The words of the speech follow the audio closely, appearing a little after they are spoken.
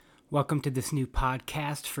Welcome to this new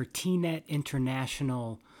podcast for TNET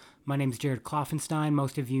International. My name is Jared Kloffenstein.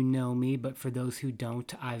 Most of you know me, but for those who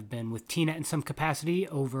don't, I've been with TNET in some capacity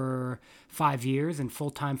over 5 years and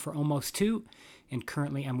full-time for almost 2, and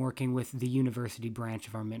currently I'm working with the university branch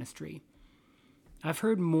of our ministry. I've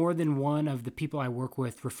heard more than one of the people I work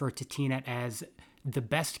with refer to TNET as the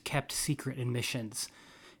best-kept secret in missions.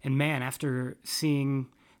 And man, after seeing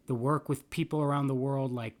the work with people around the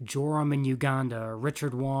world like Joram in Uganda, or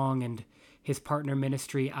Richard Wong and his partner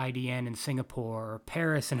ministry IDN in Singapore, or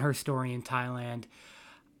Paris and her story in Thailand,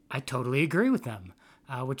 I totally agree with them,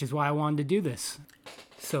 which is why I wanted to do this.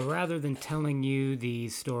 So rather than telling you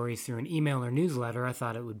these stories through an email or newsletter, I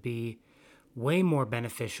thought it would be way more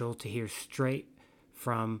beneficial to hear straight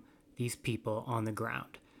from these people on the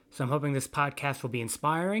ground. So I'm hoping this podcast will be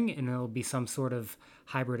inspiring, and it'll be some sort of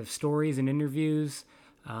hybrid of stories and interviews,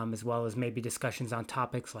 as well as maybe discussions on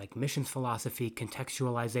topics like missions philosophy,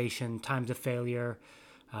 contextualization, times of failure,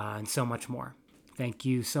 and so much more. Thank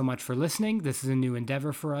you so much for listening. This is a new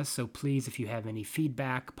endeavor for us, so please, if you have any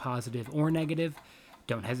feedback, positive or negative,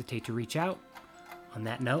 don't hesitate to reach out. On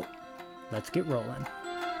that note, let's get rolling.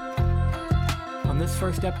 On this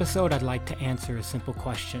first episode, I'd like to answer a simple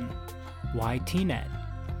question. Why TNET?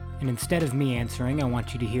 And instead of me answering, I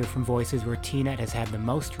want you to hear from voices where TNET has had the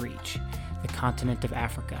most reach, the continent of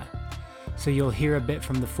Africa. So you'll hear a bit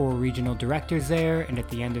from the 4 regional directors there, and at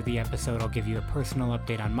the end of the episode I'll give you a personal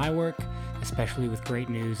update on my work, especially with great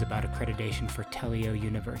news about accreditation for Telio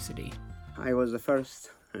University. I was the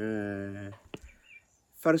first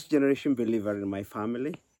generation believer in my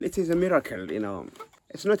family. It is a miracle,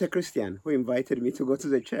 It's not a Christian who invited me to go to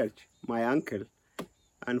the church. My uncle,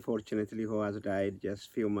 unfortunately, who has died just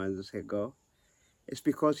a few months ago. It's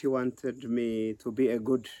because he wanted me to be a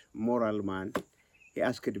good moral man. He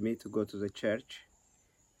asked me to go to the church,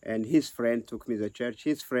 and his friend took me to the church.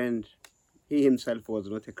 His friend, he himself was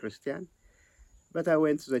not a Christian, but I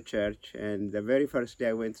went to the church, and the very first day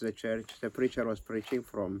I went to the church, the preacher was preaching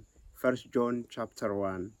from 1 John chapter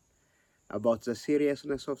 1 about the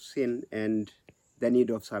seriousness of sin and the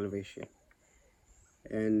need of salvation.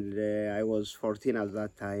 And I was 14 at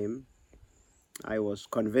that time. I was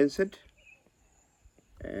convinced,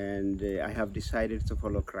 and I have decided to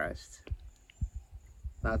follow Christ.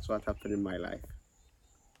 That's what happened in my life.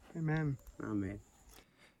 Amen. Amen.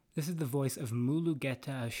 This is the voice of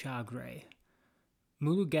Mulugeta Ashagre.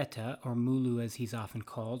 Mulugeta, or Mulu as he's often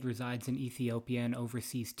called, resides in Ethiopia and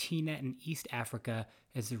oversees TNET in East Africa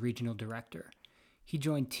as the regional director. He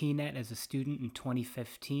joined TNET as a student in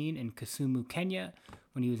 2015 in Kisumu, Kenya,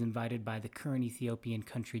 when he was invited by the current Ethiopian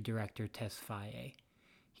country director, Tesfaye.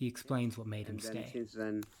 He explains what made him stay. Since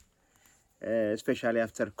then, especially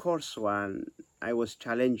after course 1, I was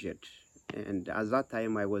challenged. And at that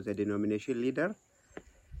time, I was a denomination leader.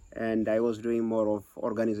 And I was doing more of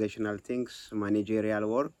organizational things, managerial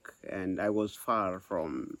work. And I was far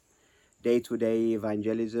from day-to-day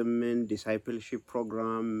evangelism and discipleship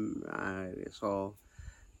program. So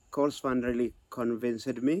course 1 really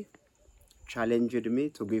convinced me, challenged me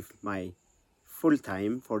to give my full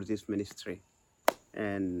time for this ministry.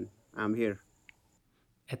 And I'm here.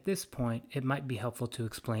 At this point, it might be helpful to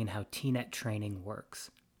explain how TNET training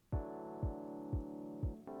works.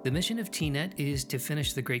 The mission of TNET is to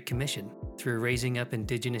finish the Great Commission through raising up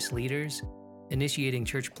indigenous leaders, initiating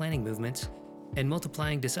church planning movements, and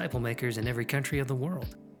multiplying disciple makers in every country of the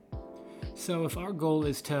world. So if our goal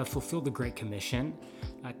is to fulfill the Great Commission,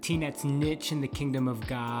 TNET's niche in the kingdom of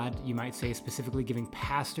God, you might say, specifically giving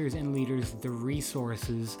pastors and leaders the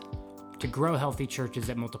resources to grow healthy churches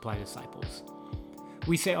that multiply disciples.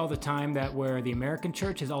 We say all the time that where the American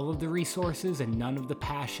church has all of the resources and none of the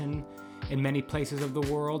passion in many places of the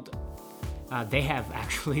world, they have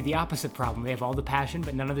actually the opposite problem. They have all the passion,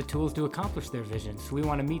 but none of the tools to accomplish their vision. So we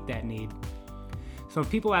want to meet that need. So when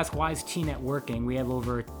people ask, why is TNET working? We have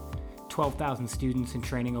over 12,000 students in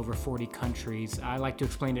training over 40 countries. I like to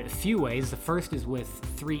explain it a few ways. The first is with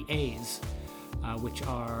 3 A's, which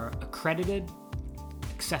are accredited,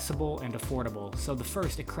 accessible, and affordable. So the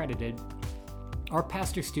first, accredited, our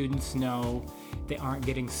pastor students know they aren't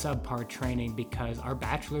getting subpar training because our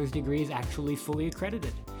bachelor's degree is actually fully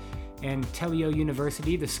accredited. And Telio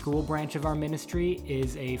University, the school branch of our ministry,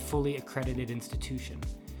 is a fully accredited institution.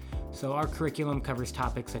 So our curriculum covers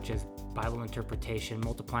topics such as Bible interpretation,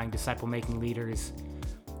 multiplying disciple-making leaders,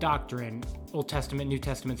 doctrine, Old Testament, New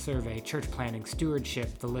Testament survey, church planning,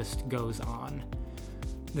 stewardship, the list goes on.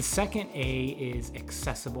 The second A is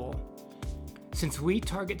accessible. Since we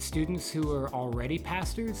target students who are already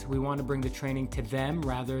pastors, we want to bring the training to them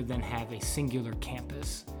rather than have a singular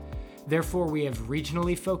campus. Therefore, we have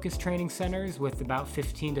regionally focused training centers with about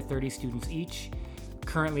 15 to 30 students each.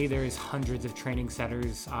 Currently, there's hundreds of training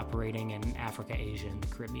centers operating in Africa, Asia, and the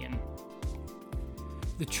Caribbean.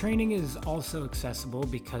 The training is also accessible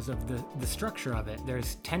because of the structure of it.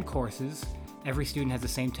 There's 10 courses. Every student has the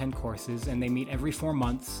same 10 courses, and they meet every 4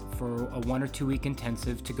 months for a 1 or 2 week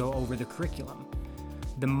intensive to go over the curriculum.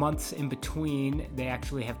 The months in between, they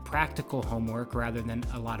actually have practical homework rather than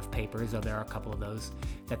a lot of papers, though there are a couple of those,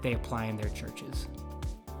 that they apply in their churches.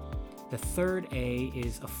 The third A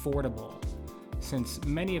is affordable. Since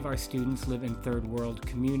many of our students live in third world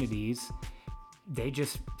communities, they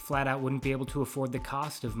just flat out wouldn't be able to afford the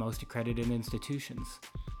cost of most accredited institutions.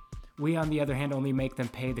 We, on the other hand, only make them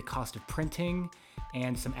pay the cost of printing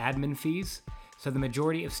and some admin fees, so the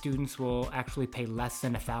majority of students will actually pay less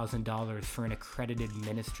than $1,000 for an accredited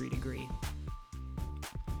ministry degree.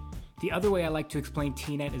 The other way I like to explain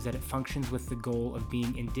TNET is that it functions with the goal of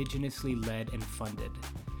being indigenously led and funded.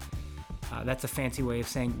 That's a fancy way of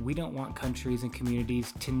saying we don't want countries and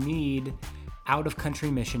communities to need out-of-country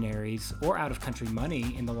missionaries or out-of-country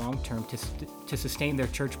money in the long term to sustain their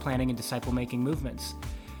church planting and disciple-making movements.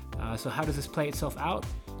 So how does this play itself out?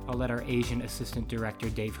 I'll let our Asian Assistant Director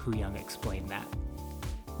Dave Huyang explain that.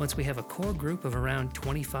 Once we have a core group of around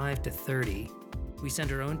 25 to 30, we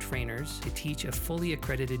send our own trainers to teach a fully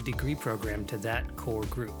accredited degree program to that core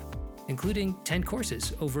group, including 10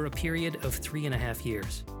 courses over a period of 3.5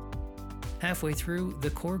 years. Halfway through, the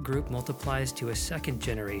core group multiplies to a second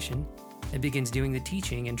generation and begins doing the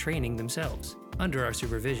teaching and training themselves, under our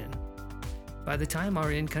supervision. By the time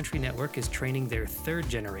our in-country network is training their third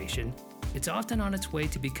generation, it's often on its way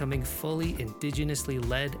to becoming fully indigenously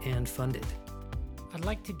led and funded. I'd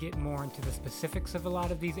like to get more into the specifics of a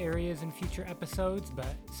lot of these areas in future episodes,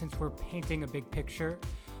 but since we're painting a big picture,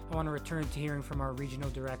 I want to return to hearing from our regional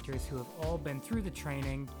directors who have all been through the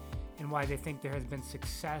training and why they think there has been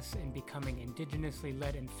success in becoming indigenously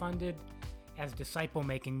led and funded as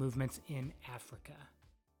disciple-making movements in Africa.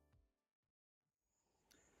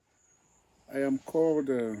 I am called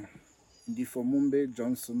Ndifomumbe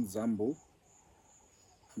Johnson Zambo.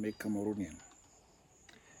 I'm a Cameroonian.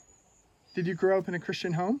 Did you grow up in a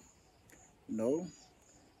Christian home? No,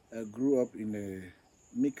 I grew up in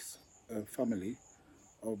a mixed family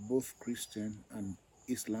of both Christian and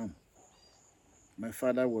Islam. My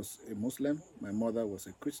father was a Muslim, my mother was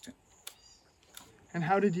a Christian. And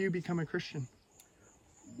how did you become a Christian?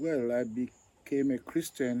 Well, I became a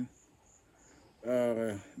Christian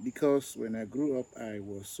because when I grew up, I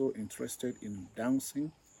was so interested in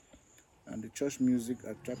dancing, and the church music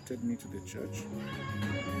attracted me to the church.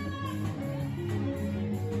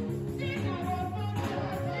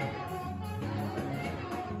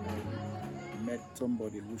 I met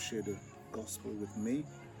somebody who shared the gospel with me,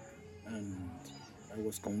 and I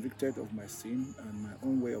was convicted of my sin and my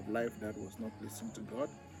own way of life that was not listening to God.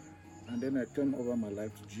 And then I turned over my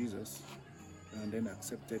life to Jesus and then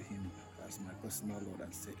accepted him as my personal Lord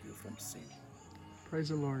and Savior from sin. Praise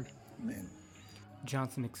the Lord. Amen.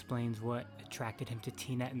 Johnson explains what attracted him to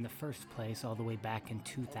TNET in the first place all the way back in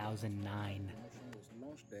 2009. I was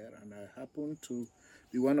launched there, and I happened to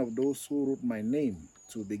be one of those who wrote my name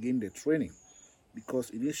to begin the training,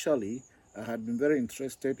 because initially I had been very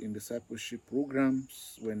interested in discipleship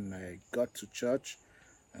programs. When I got to church,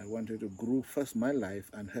 I wanted to grow first my life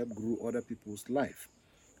and help grow other people's life.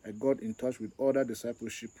 I got in touch with other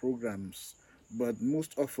discipleship programs, but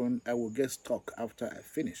most often I would get stuck after I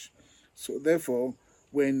finished. So therefore,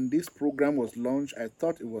 when this program was launched, I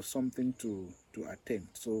thought it was something to attend.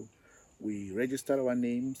 So we registered our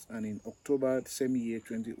names, and in October the same year,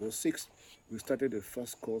 2006, we started the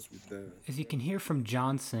first course with the... As you can hear from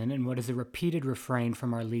Johnson, and what is a repeated refrain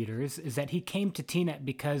from our leaders, is that he came to TNET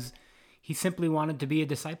because he simply wanted to be a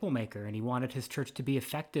disciple maker, and he wanted his church to be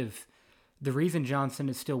effective. The reason Johnson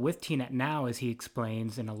is still with TNET now, as he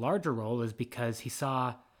explains, in a larger role, is because he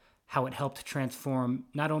saw how it helped transform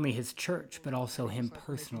not only his church, but also him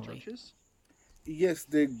personally. Yes,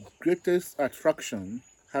 the greatest attraction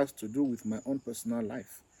has to do with my own personal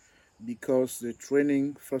life, because the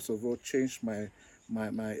training, first of all, changed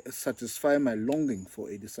satisfy my longing for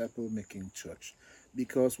a disciple-making church.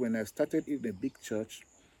 Because when I started in a big church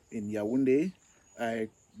in Yaoundé,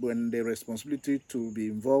 when the responsibility to be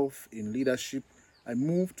involved in leadership, I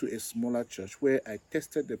moved to a smaller church where I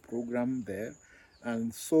tested the program there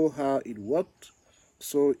and saw how it worked.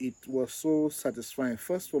 So it was so satisfying.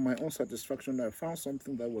 First, for my own satisfaction, I found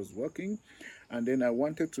something that was working, and then I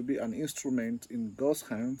wanted to be an instrument in God's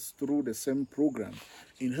hands through the same program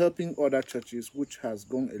in helping other churches, which has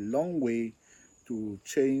gone a long way to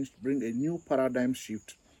change, bring a new paradigm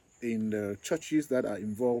shift in the churches that are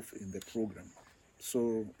involved in the program.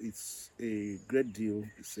 So it's a great deal.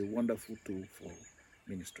 It's a wonderful tool for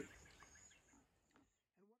ministry.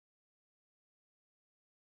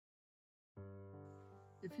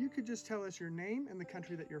 If you could just tell us your name and the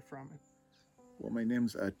country that you're from. Well, my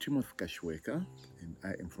name's Timothy Kashweka, and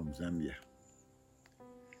I am from Zambia.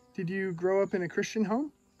 Did you grow up in a Christian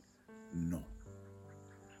home? No.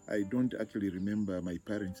 I don't actually remember my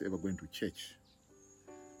parents ever going to church.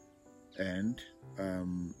 And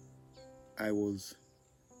I was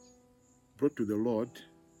brought to the Lord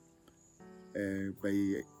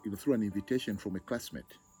through an invitation from a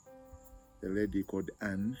classmate. A lady called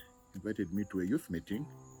Anne invited me to a youth meeting.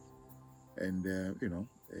 And,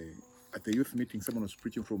 at the youth meeting, someone was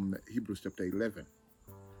preaching from Hebrews chapter 11.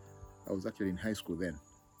 I was actually in high school then.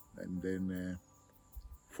 And then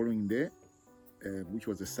following day, which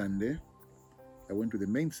was a Sunday, I went to the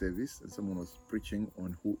main service and someone was preaching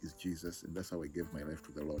on who is Jesus, and that's how I gave my life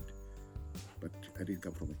to the Lord. But I didn't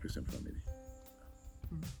come from a Christian family.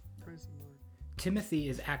 Praise the Lord. Timothy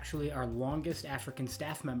is actually our longest African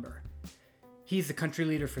staff member. He's the country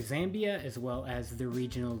leader for Zambia as well as the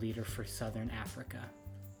regional leader for Southern Africa.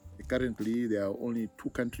 Currently, there are only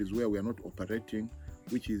 2 countries where we are not operating,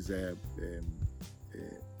 which is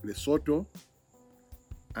Lesotho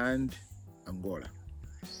and Angola.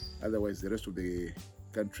 Otherwise, the rest of the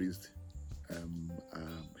countries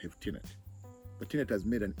have TNET. But TNET has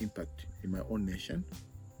made an impact in my own nation,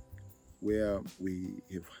 where we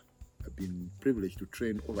have been privileged to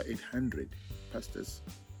train over 800 pastors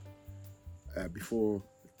before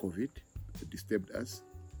COVID disturbed us.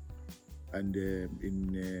 And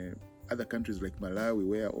in other countries like Malawi,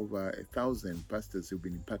 where over 1,000 pastors have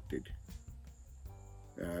been impacted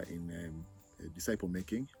in disciple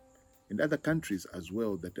making, and other countries as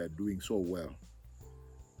well that are doing so well.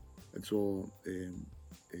 And so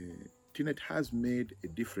TNET has made a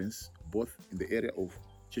difference both in the area of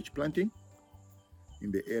church planting, in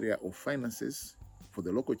the area of finances for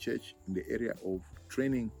the local church, in the area of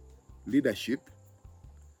training leadership,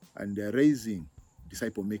 and raising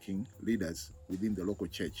disciple-making leaders within the local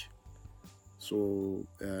church. So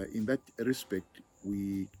in that respect,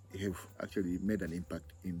 we have actually made an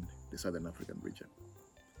impact in the Southern African region.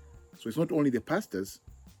 So it's not only the pastors,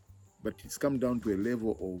 but it's come down to a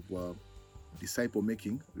level of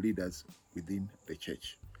disciple-making leaders within the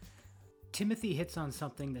church. Timothy hits on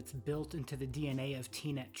something that's built into the DNA of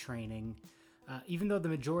TNET training. Even though the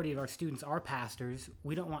majority of our students are pastors,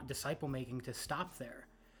 we don't want disciple making to stop there.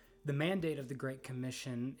 The mandate of the Great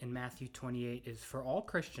Commission in Matthew 28 is for all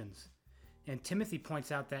Christians. And Timothy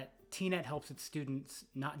points out that TNET helps its students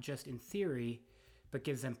not just in theory, but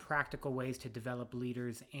gives them practical ways to develop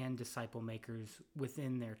leaders and disciple makers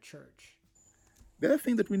within their church. The other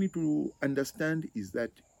thing that we need to understand is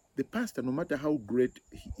that the pastor, no matter how great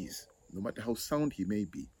he is, no matter how sound he may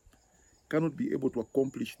be, cannot be able to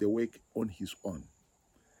accomplish the work on his own.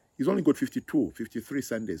 He's only got 53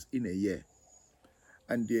 Sundays in a year.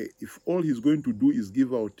 And if all he's going to do is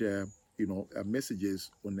give out,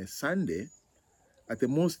 messages on a Sunday, at the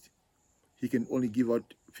most, he can only give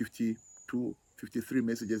out 52, 53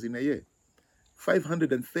 messages in a year.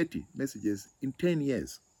 530 messages in 10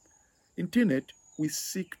 years. In TNET, we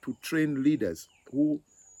seek to train leaders who,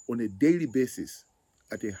 on a daily basis,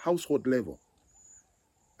 at a household level,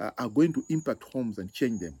 are going to impact homes and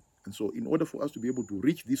change them. And so in order for us to be able to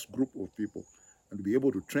reach this group of people and to be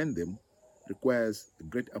able to train them requires a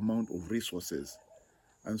great amount of resources.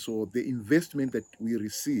 And so the investment that we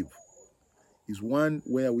receive is one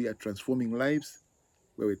where we are transforming lives,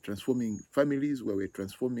 where we're transforming families, where we're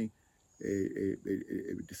transforming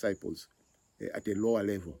disciples at a lower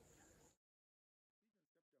level.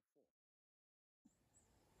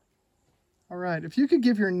 All right. If you could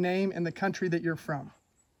give your name and the country that you're from.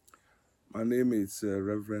 My name is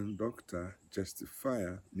Reverend Dr.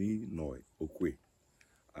 Justifier Ni Noi Okwe,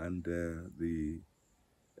 and the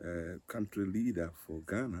country leader for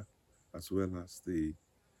Ghana, as well as the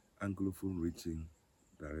Anglophone Region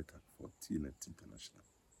Director for TNET International.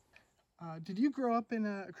 Did you grow up in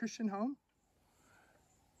a Christian home?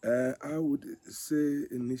 I would say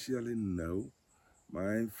initially no.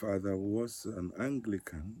 My father was an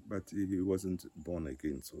Anglican, but he wasn't born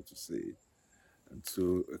again, so to say. And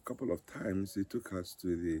so a couple of times he took us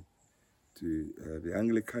to the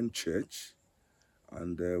Anglican church,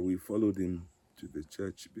 and we followed him to the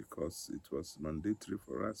church because it was mandatory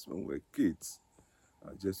for us when we were kids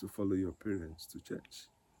just to follow your parents to church.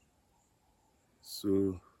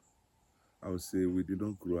 So I would say we did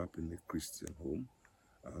not grow up in a Christian home.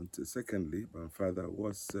 And secondly, my father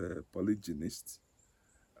was a polygynist.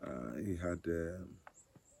 He had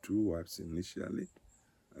 2 wives initially,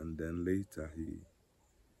 and then later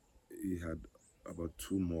he had about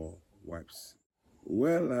 2 more wives.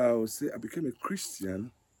 Well, I would say I became a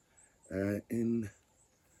Christian in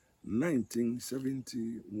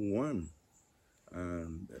 1971,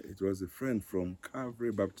 and it was a friend from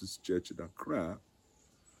Calvary Baptist Church in Accra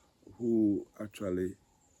who actually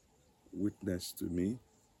witnessed to me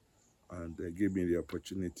and gave me the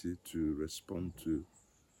opportunity to respond to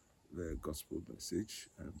the gospel message,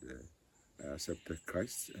 and I accepted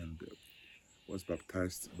Christ and was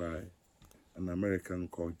baptized by an American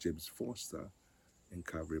called James Foster in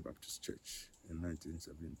Calvary Baptist Church in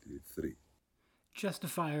 1973.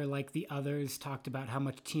 Justifier, like the others, talked about how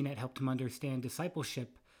much TNET helped him understand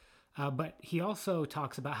discipleship, but he also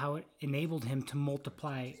talks about how it enabled him to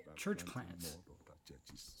multiply church plants.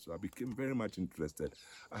 So I became very much interested.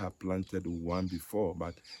 I have planted one before,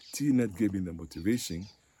 but TNET gave me the motivation,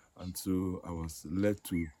 and so I was led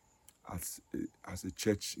to, as a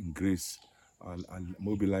church in Grace, I'll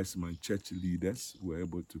mobilize my church leaders who were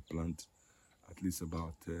able to plant at least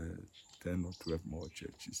about 10 or 12 more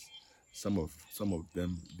churches. Some of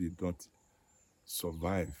them did not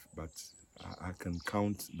survive, but I can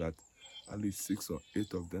count that at least 6 or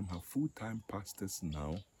 8 of them have full-time pastors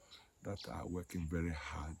now that are working very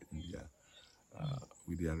hard in their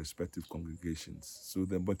with their respective congregations. So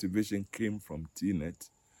the motivation came from TNET,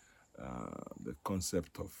 the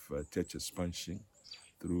concept of church expansion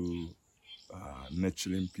through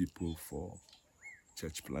nurturing people for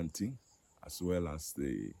church planting, as well as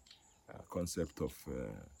the concept of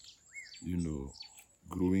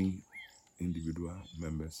growing individual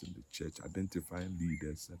members in the church, identifying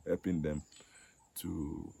leaders and helping them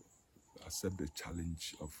to accept the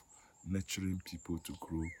challenge of nurturing people to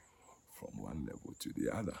grow from one level to the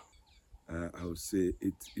other. I would say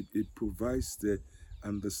it provides the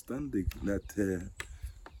understanding that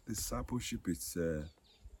discipleship is a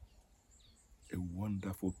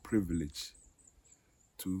wonderful privilege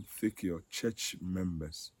to take your church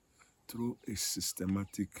members through a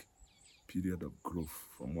systematic period of growth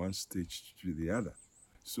from one stage to the other.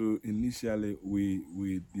 So initially,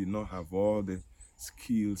 we did not have all the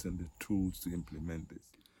skills and the tools to implement this.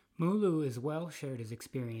 Mulu as well shared his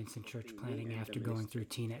experience in church planting after going through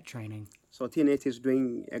TNET training. So TNET is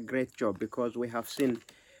doing a great job because we have seen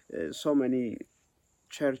so many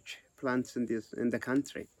church plants in the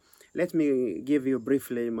country. Let me give you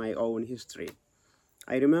briefly my own history.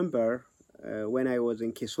 I remember when I was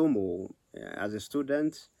in Kisumu as a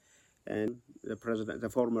student, and the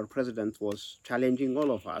former president was challenging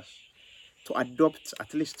all of us to adopt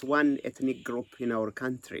at least one ethnic group in our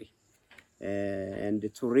country and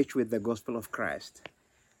to reach with the gospel of Christ.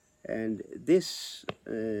 And this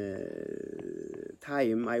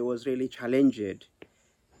time I was really challenged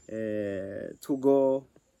to go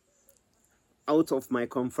out of my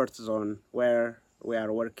comfort zone where we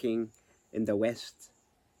are working in the West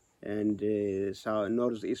and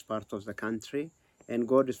northeast part of the country. And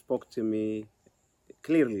God spoke to me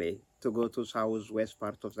clearly to go to southwest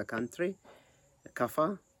part of the country,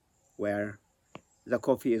 Kaffa, where the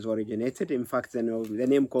coffee is originated. In fact, the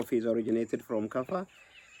name coffee is originated from Kaffa.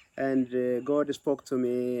 And God spoke to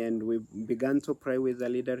me, and we began to pray with the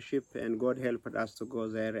leadership, and God helped us to go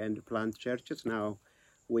there and plant churches. Now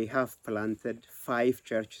we have planted 5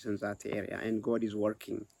 churches in that area, and God is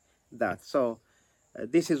working that. So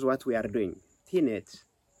this is what we are doing. TNET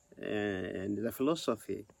and the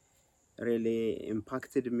philosophy really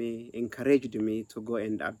impacted me, encouraged me to go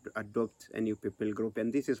and adopt a new people group.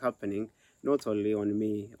 And this is happening not only on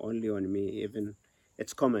me, even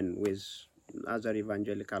it's common with other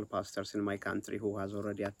evangelical pastors in my country who has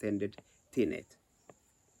already attended TNET.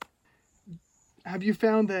 Have you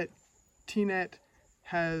found that TNET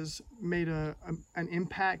has made an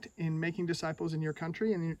impact in making disciples in your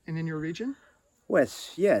country and in your region?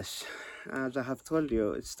 Yes. As I have told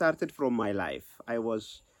you, it started from my life. I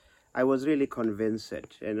was really convinced.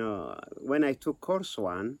 When I took course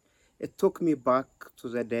 1, it took me back to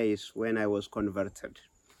the days when I was converted,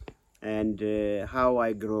 and how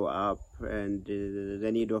I grew up, and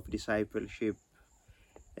the need of discipleship,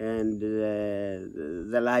 and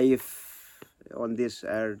the life on this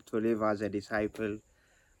earth to live as a disciple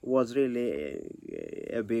was really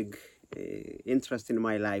a big interest in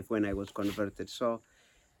my life when I was converted. So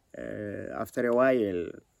after a while,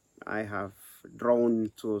 I have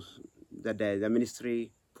drawn to the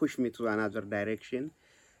ministry, pushed me to another direction.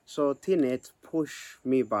 So TNET pushed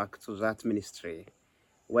me back to that ministry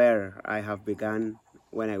where I have begun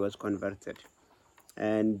when I was converted.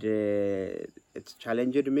 And it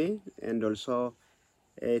challenged me, and also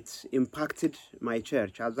it impacted my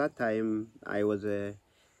church. At that time, I was a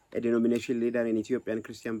a denomination leader in Ethiopian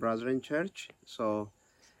Christian Brethren Church. So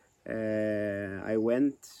I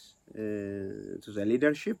went to the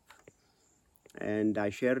leadership and I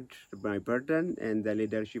shared my burden, and the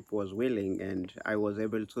leadership was willing, and I was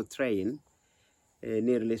able to train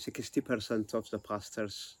nearly 60% of the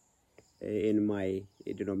pastors in my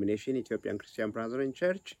denomination, Ethiopian Christian Brethren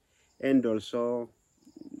Church, and also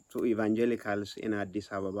to evangelicals in Addis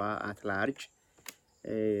Ababa at large.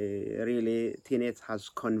 Really, TNET has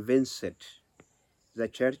convinced the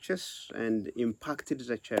churches and impacted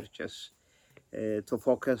the churches to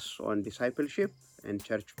focus on discipleship and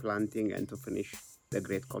church planting and to finish the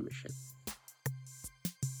Great Commission.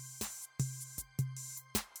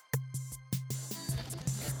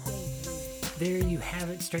 There you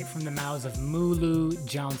have it, straight from the mouths of Mulu,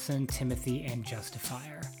 Johnson, Timothy, and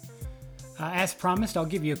Justifier. As promised, I'll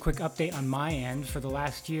give you a quick update on my end. For the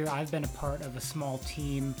last year, I've been a part of a small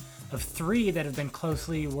team of 3 that have been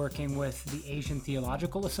closely working with the Asian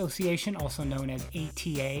Theological Association, also known as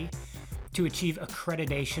ATA, to achieve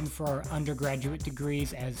accreditation for our undergraduate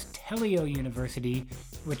degrees as Teleo University,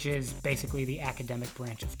 which is basically the academic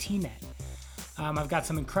branch of TNET. I've got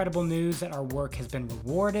some incredible news that our work has been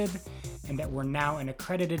rewarded and that we're now an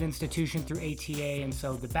accredited institution through ATA, and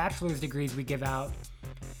so the bachelor's degrees we give out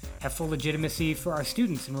have full legitimacy for our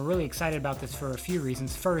students, and we're really excited about this for a few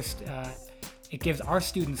reasons. First, it gives our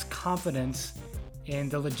students confidence in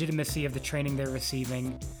the legitimacy of the training they're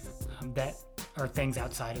receiving that are things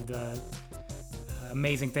outside of the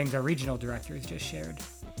amazing things our regional directors just shared.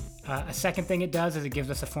 A second thing it does is it gives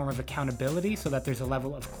us a form of accountability so that there's a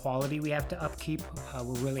level of quality we have to upkeep.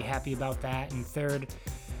 We're really happy about that. And third,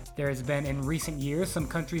 there has been in recent years some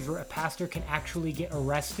countries where a pastor can actually get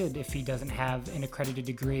arrested if he doesn't have an accredited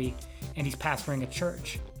degree and he's pastoring a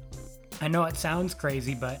church. I know it sounds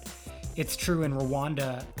crazy, but it's true in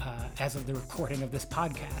Rwanda as of the recording of this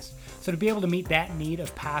podcast. So to be able to meet that need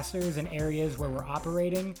of pastors in areas where we're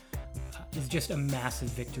operating is just a massive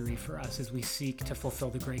victory for us as we seek to fulfill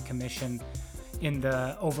the Great Commission in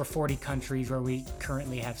the over 40 countries where we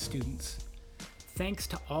currently have students. Thanks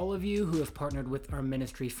to all of you who have partnered with our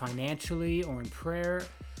ministry financially or in prayer,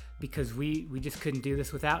 because we just couldn't do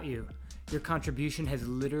this without you. Your contribution has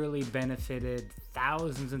literally benefited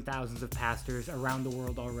thousands and thousands of pastors around the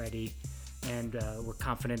world already, and we're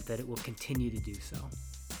confident that it will continue to do so.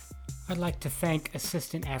 I'd like to thank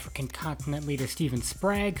Assistant African Continent Leader Stephen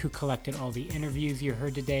Sprague, who collected all the interviews you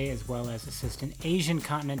heard today, as well as Assistant Asian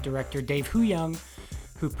Continent Director Dave Huyang,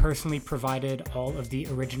 who personally provided all of the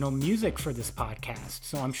original music for this podcast.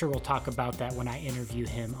 So I'm sure we'll talk about that when I interview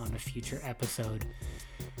him on a future episode.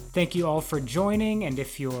 Thank you all for joining, and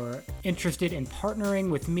if you're interested in partnering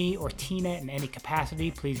with me or TNET in any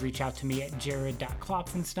capacity, please reach out to me at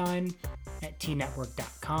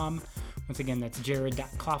jared.klopfenstein@tnetwork.com. Once again, that's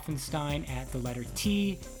jared.klopfenstein at the letter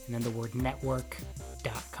T and then the word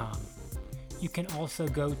network.com. You can also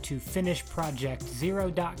go to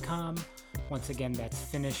finishprojectzero.com. Once again, that's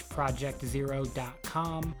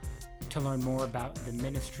finishprojectzero.com to learn more about the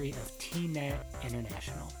ministry of TNET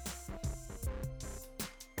International.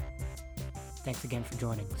 Thanks again for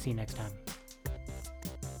joining. See you next time.